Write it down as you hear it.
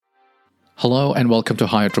Hello and welcome to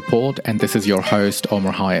Hyatt Report, and this is your host,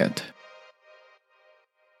 Omar Hyatt.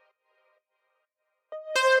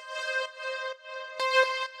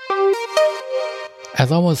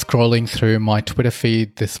 As I was scrolling through my Twitter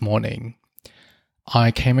feed this morning, I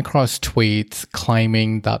came across tweets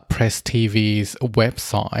claiming that Press TV's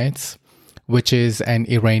websites, which is an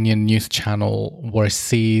Iranian news channel, were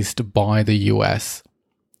seized by the US.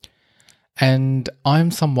 And I'm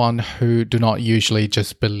someone who do not usually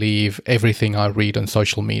just believe everything I read on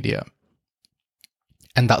social media.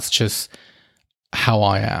 And that's just how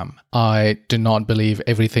I am. I do not believe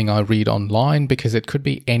everything I read online because it could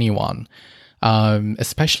be anyone.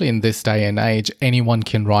 Especially in this day and age, anyone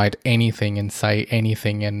can write anything and say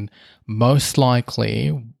anything and most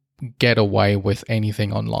likely get away with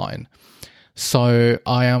anything online. So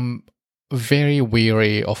I am very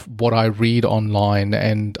wary of what I read online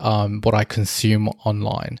and what I consume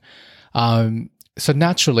online. So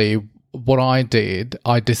naturally, what I did,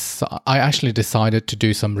 I actually decided to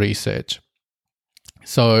do some research.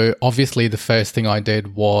 So obviously, the first thing I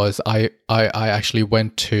did was I actually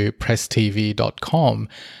went to presstv.com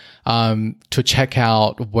to check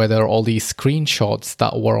out whether all these screenshots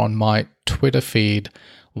that were on my Twitter feed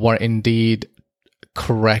were indeed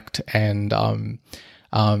correct. And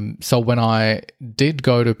so when I did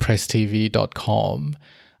go to presstv.com,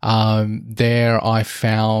 there I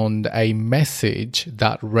found a message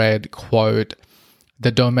that read, quote,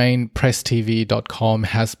 "The domain presstv.com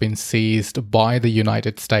has been seized by the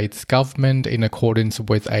United States government in accordance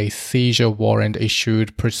with a seizure warrant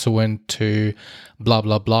issued pursuant to blah,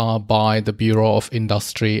 blah, blah by the Bureau of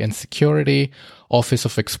Industry and Security, Office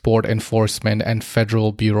of Export Enforcement, and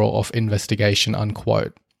Federal Bureau of Investigation,"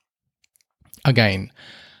 unquote. Again,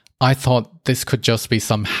 I thought this could just be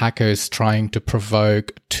some hackers trying to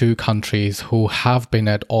provoke two countries who have been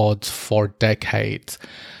at odds for decades.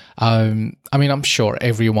 I'm sure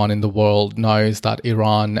everyone in the world knows that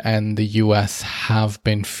Iran and the US have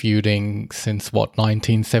been feuding since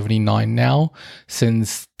 1979 now,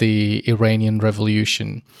 since the Iranian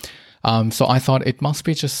Revolution. So I thought it must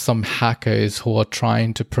be just some hackers who are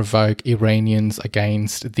trying to provoke Iranians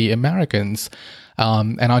against the Americans.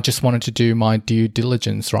 And I just wanted to do my due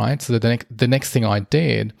diligence, right? So the next thing I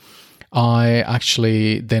did, I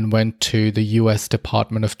actually then went to the US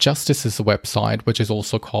Department of Justice's website, which is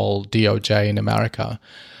also called DOJ in America.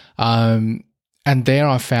 And there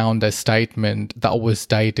I found a statement that was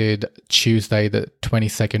dated Tuesday, the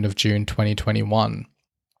 22nd of June, 2021.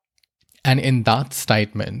 And in that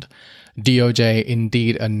statement, DOJ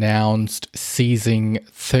indeed announced seizing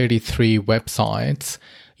 33 websites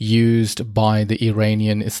used by the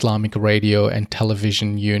Iranian Islamic Radio and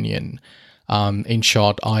Television Union, in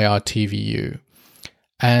short, IRTVU.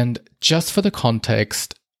 And just for the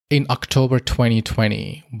context, in October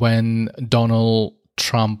 2020, when Donald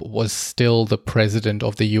Trump was still the president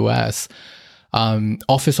of the US,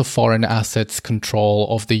 Office of Foreign Assets Control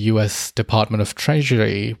of the US Department of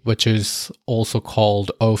Treasury, which is also called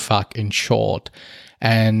OFAC in short,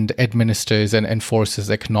 and administers and enforces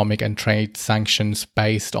economic and trade sanctions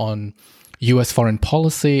based on US foreign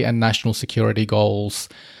policy and national security goals,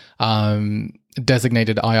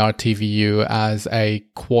 designated IRTVU as a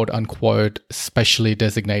quote-unquote specially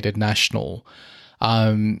designated national.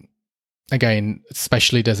 Again,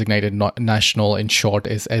 specially designated national in short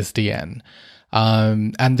is SDN.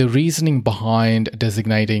 And the reasoning behind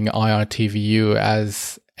designating IRTVU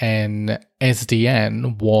as an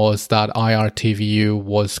SDN was that IRTVU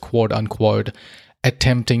was quote-unquote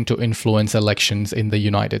attempting to influence elections in the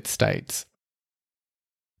United States.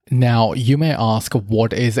 Now, you may ask,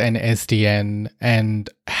 what is an SDN and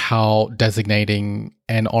how designating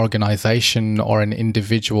an organization or an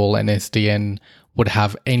individual an SDN would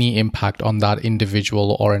have any impact on that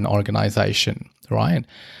individual or an organization, right?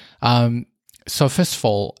 So first of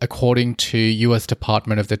all, according to US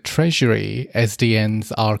Department of the Treasury,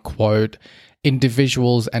 SDNs are, quote,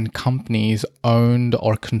 individuals and companies owned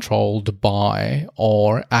or controlled by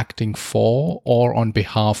or acting for or on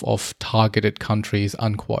behalf of targeted countries,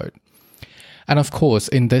 unquote. And of course,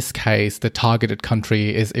 in this case, the targeted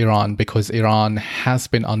country is Iran because Iran has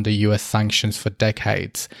been under US sanctions for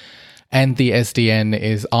decades. And the SDN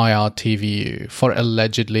is IRTVU for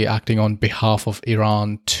allegedly acting on behalf of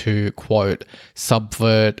Iran to, quote,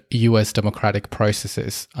 subvert US democratic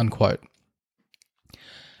processes, unquote.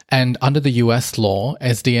 And under the US law,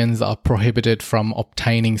 SDNs are prohibited from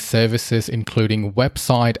obtaining services including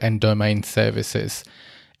website and domain services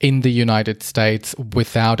in the United States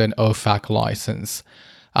without an OFAC license.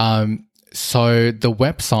 So the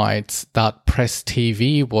websites that Press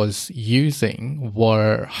TV was using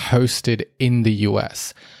were hosted in the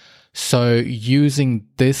US. So using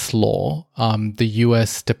this law, the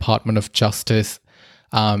US Department of Justice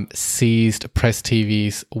seized Press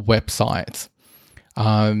TV's website.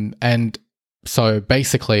 And so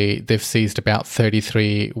basically, they've seized about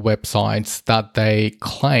 33 websites that they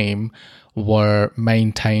claim were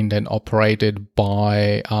maintained and operated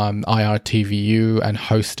by IRTVU and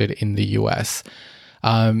hosted in the US.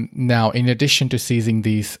 Now, in addition to seizing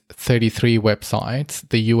these 33 websites,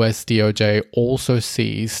 the US DOJ also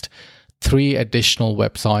seized 3 additional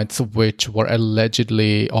websites which were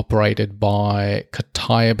allegedly operated by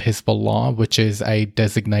Kataib Hezbollah, which is a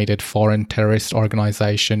designated foreign terrorist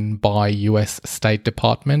organization by US State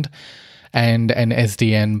Department, and an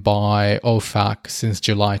SDN by OFAC since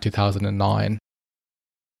July 2009.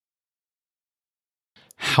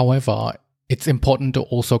 However, it's important to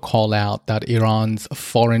also call out that Iran's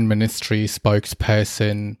foreign ministry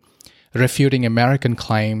spokesperson, refuting American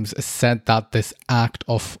claims, said that this act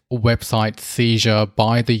of website seizure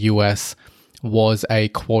by the US was a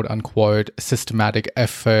quote-unquote systematic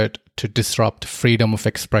effort to disrupt freedom of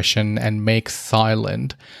expression and make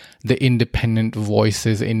silent the independent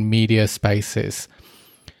voices in media spaces.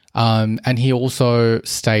 And he also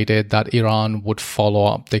stated that Iran would follow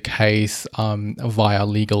up the case via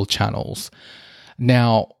legal channels.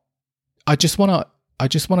 Now, I just want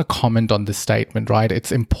to comment on this statement, right?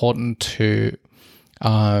 It's important to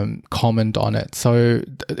comment on it. So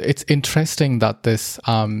it's interesting that this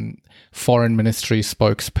foreign ministry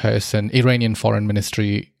spokesperson, Iranian foreign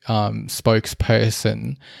ministry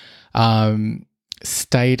spokesperson,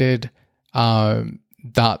 stated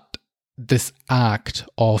that this act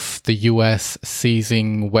of the US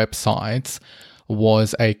seizing websites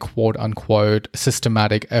was a quote-unquote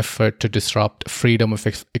systematic effort to disrupt freedom of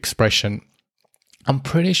expression. I'm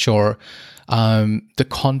pretty sure the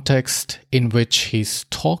context in which he's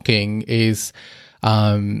talking is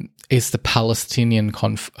the Palestinian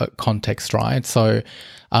context, right? So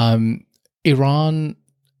Iran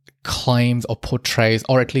claims or portrays,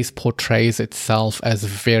 or at least portrays itself as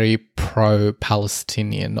very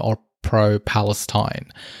pro-Palestinian or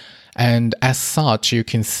pro-Palestine. And as such, you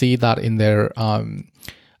can see that in their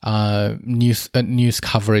news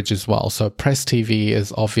coverage as well. So Press TV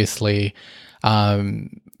is obviously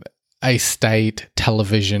a state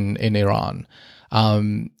television in Iran.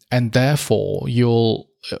 And therefore,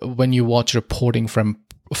 when you watch reporting from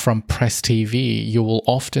Press TV, you will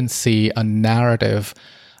often see a narrative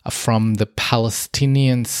from the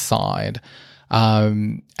Palestinian side.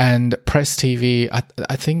 And Press TV,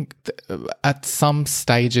 I think at some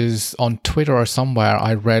stages on Twitter or somewhere,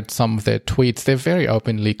 I read some of their tweets. They very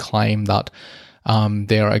openly claim that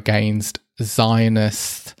they're against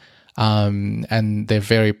Zionists and they're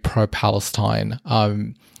very pro-Palestine.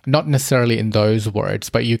 Not necessarily in those words,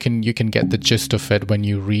 but you can get the gist of it when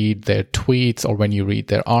you read their tweets or when you read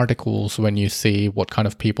their articles, when you see what kind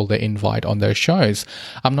of people they invite on their shows.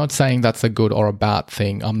 I'm not saying that's a good or a bad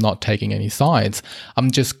thing. I'm not taking any sides. I'm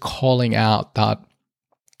just calling out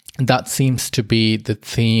that seems to be the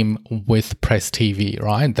theme with Press TV,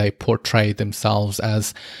 right? They portray themselves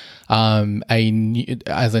as a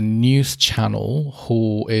news channel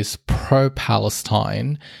who is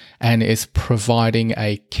pro-Palestine and is providing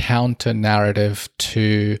a counter narrative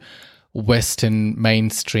to Western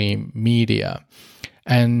mainstream media.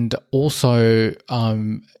 And also,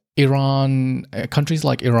 countries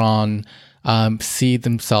like Iran see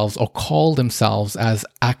themselves or call themselves as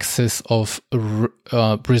axis of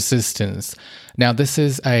resistance. Now, this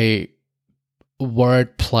is a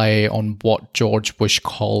word play on what George Bush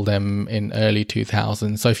called them in early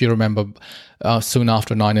 2000s. So if you remember, soon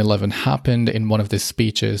after 9/11 happened, in one of the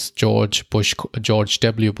speeches, George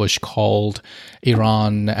W. Bush called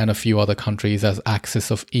Iran and a few other countries as axis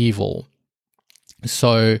of evil.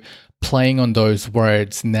 So playing on those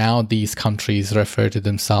words, now these countries refer to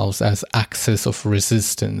themselves as axis of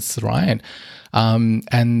resistance, right?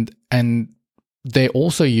 And they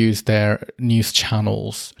also use their news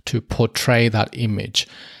channels to portray that image.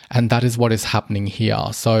 And that is what is happening here.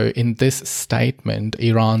 So in this statement,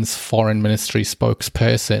 Iran's foreign ministry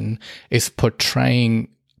spokesperson is portraying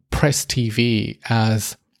Press TV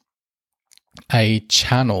as a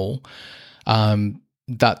channel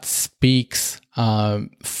that speaks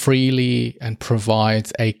freely and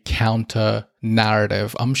provides a counter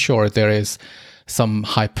narrative. I'm sure there is some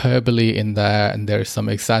hyperbole in there and there's some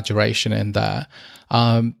exaggeration in there.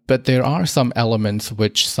 But there are some elements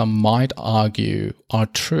which some might argue are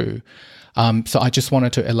true. So I just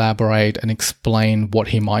wanted to elaborate and explain what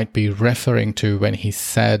he might be referring to when he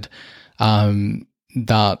said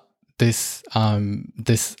that this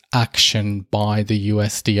action by the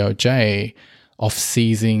US DOJ of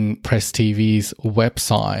seizing Press TV's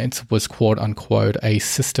websites was quote unquote a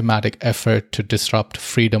systematic effort to disrupt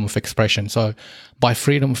freedom of expression. So by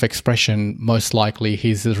freedom of expression, most likely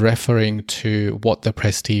he's referring to what the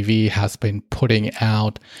Press TV has been putting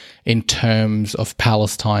out in terms of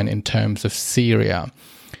Palestine, in terms of Syria.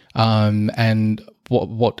 And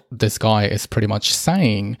what this guy is pretty much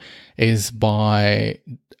saying is by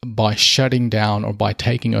shutting down or by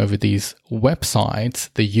taking over these websites,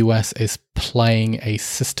 the US is playing a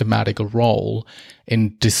systematic role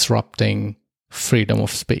in disrupting freedom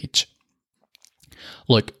of speech.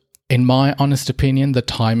 Look, in my honest opinion, the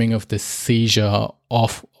timing of this seizure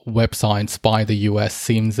of websites by the US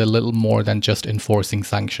seems a little more than just enforcing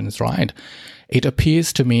sanctions, right? It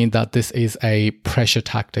appears to me that this is a pressure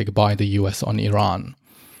tactic by the US on Iran,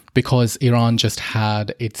 because Iran just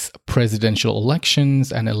had its presidential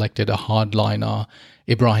elections and elected a hardliner,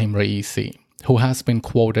 Ibrahim Raisi, who has been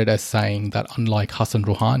quoted as saying that unlike Hassan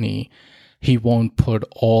Rouhani, he won't put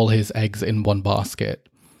all his eggs in one basket.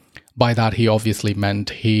 By that, he obviously meant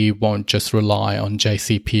he won't just rely on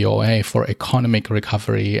JCPOA for economic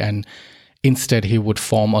recovery, and instead he would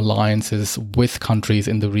form alliances with countries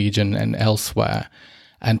in the region and elsewhere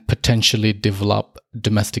and potentially develop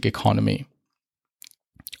domestic economy.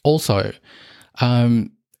 Also,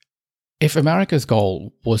 if America's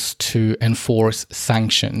goal was to enforce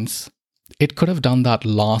sanctions, it could have done that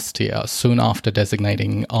last year, soon after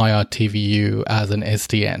designating IRTVU as an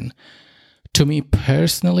SDN. To me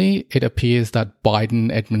personally, it appears that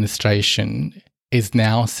Biden administration is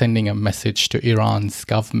now sending a message to Iran's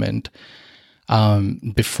government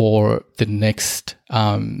before the next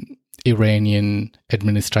Iranian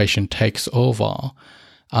administration takes over,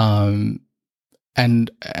 and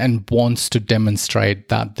wants to demonstrate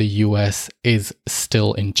that the US is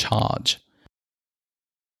still in charge.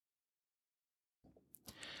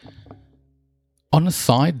 On a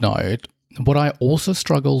side note, what I also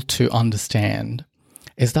struggle to understand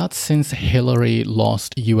is that since Hillary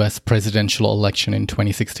lost US presidential election in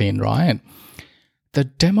 2016, right? The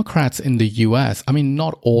Democrats in the US, I mean,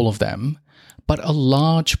 not all of them, but a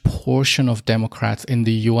large portion of Democrats in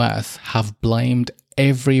the US have blamed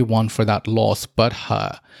everyone for that loss but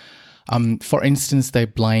her. For instance, they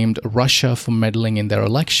blamed Russia for meddling in their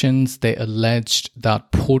elections. They alleged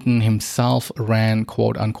that Putin himself ran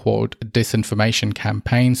quote-unquote disinformation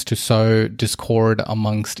campaigns to sow discord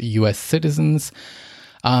amongst US citizens.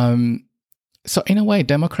 So in a way,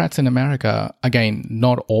 Democrats in America, again,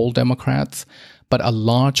 not all Democrats, but a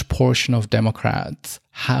large portion of Democrats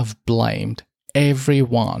have blamed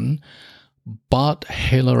everyone but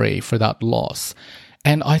Hillary for that loss.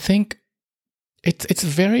 And I think it's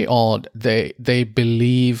very odd. They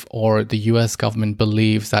believe, or the US government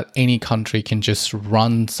believes, that any country can just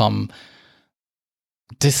run some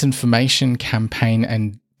disinformation campaign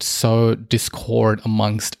and sow discord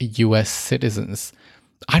amongst US citizens.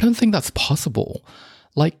 I don't think that's possible.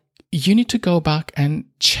 Like, you need to go back and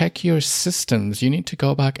check your systems. You need to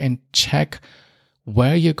go back and check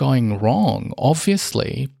where you're going wrong.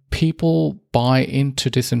 Obviously, people buy into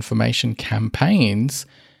disinformation campaigns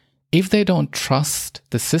if they don't trust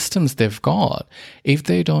the systems they've got, if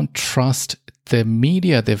they don't trust the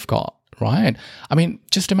media they've got, right? I mean,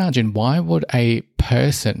 just imagine, why would a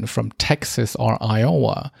person from Texas or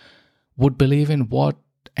Iowa would believe in what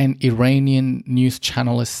an Iranian news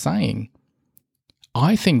channel is saying?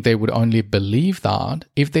 I think they would only believe that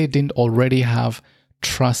if they didn't already have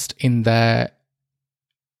trust in their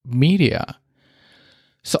media.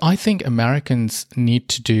 So I think Americans need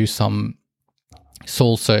to do some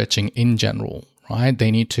soul searching in general, right?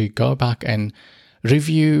 They need to go back and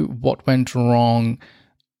review what went wrong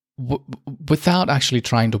without actually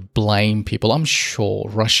trying to blame people. I'm sure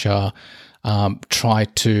Russia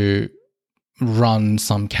tried to run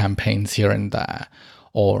some campaigns here and there,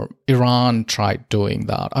 or Iran tried doing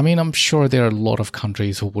that. I mean, I'm sure there are a lot of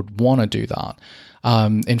countries who would want to do that.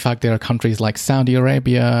 In fact, there are countries like Saudi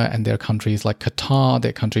Arabia, and there are countries like Qatar, there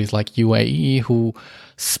are countries like UAE who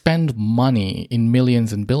spend money in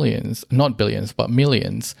millions and billions, not billions, but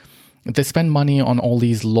millions. They spend money on all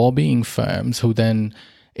these lobbying firms who then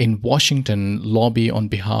in Washington lobby on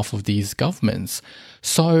behalf of these governments.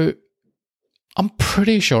 So I'm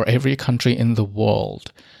pretty sure every country in the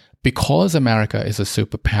world, because America is a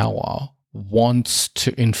superpower, wants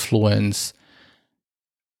to influence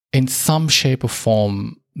in some shape or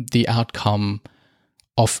form the outcome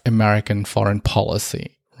of American foreign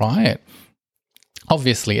policy, right?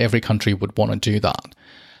 Obviously, every country would want to do that.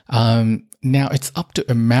 Now, it's up to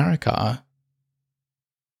America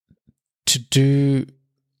to do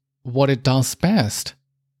what it does best: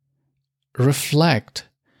 reflect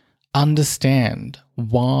understand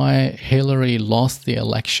why Hillary lost the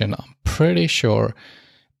election. I'm pretty sure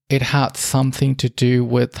it had something to do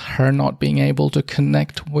with her not being able to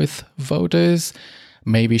connect with voters.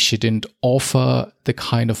 Maybe she didn't offer the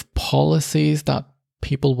kind of policies that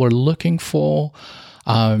people were looking for.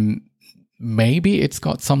 Maybe it's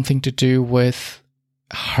got something to do with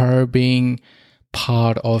her being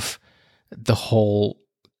part of the whole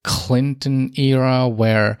Clinton era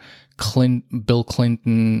where Bill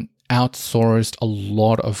Clinton outsourced a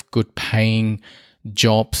lot of good paying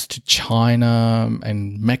jobs to China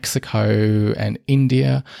and Mexico and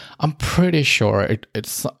India. I'm pretty sure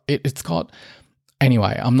it's got...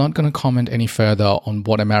 Anyway, I'm not going to comment any further on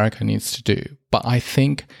what America needs to do, but I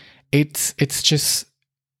think it's just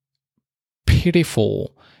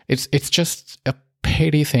pitiful. It's just a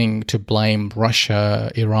petty thing to blame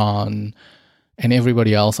Russia, Iran, and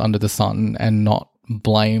everybody else under the sun and not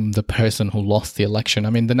blame the person who lost the election.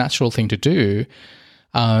 I mean, the natural thing to do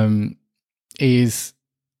is,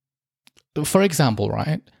 for example,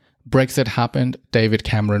 right? Brexit happened, David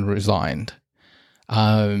Cameron resigned.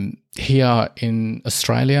 Here in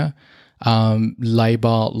Australia,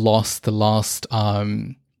 Labor lost the last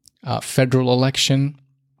federal election.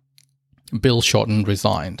 Bill Shorten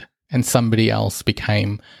resigned, and somebody else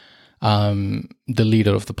became the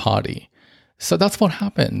leader of the party. So that's what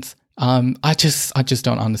happens. I just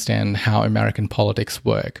don't understand how American politics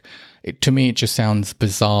work. To me, it just sounds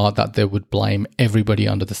bizarre that they would blame everybody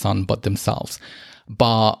under the sun but themselves.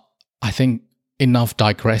 But I think enough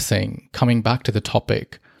digressing. Coming back to the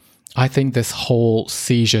topic, I think this whole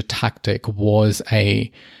seizure tactic was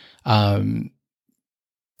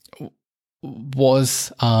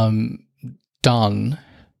done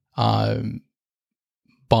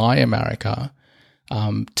by America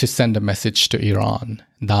to send a message to Iran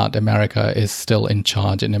that America is still in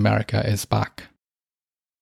charge and America is back.